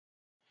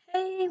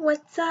Hey,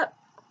 what's up?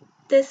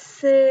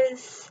 This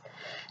is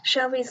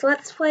Shelby's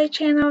Let's Play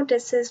channel.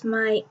 This is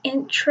my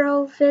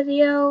intro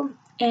video,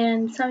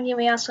 and some of you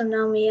may also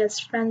know me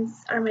as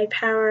Friends Are My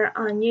Power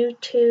on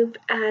YouTube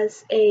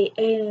as a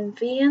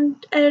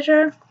AMV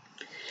editor.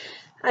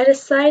 I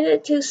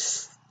decided to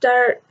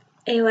start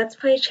a Let's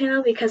Play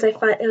channel because I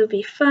thought it would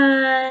be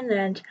fun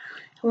and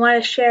I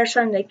want to share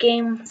some of the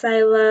games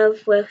I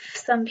love with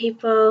some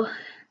people.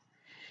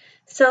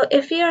 So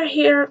if you are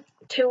here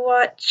to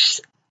watch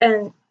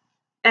an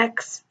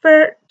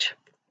expert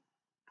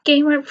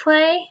gamer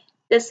play,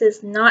 this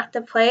is not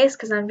the place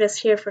because I'm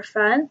just here for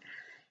fun.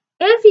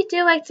 If you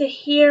do like to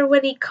hear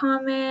witty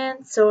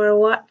comments or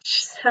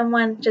watch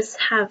someone just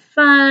have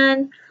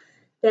fun,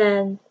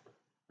 then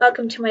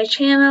welcome to my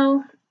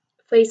channel.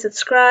 Please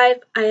subscribe.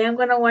 I am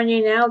going to warn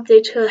you now,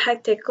 due to a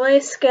hectic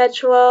life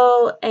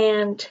schedule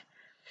and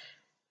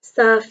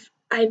stuff,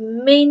 I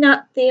may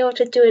not be able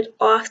to do it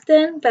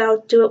often, but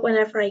I'll do it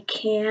whenever I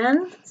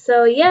can.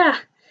 So yeah,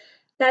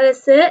 that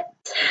is it.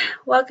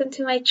 Welcome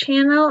to my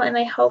channel and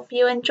I hope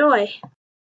you enjoy.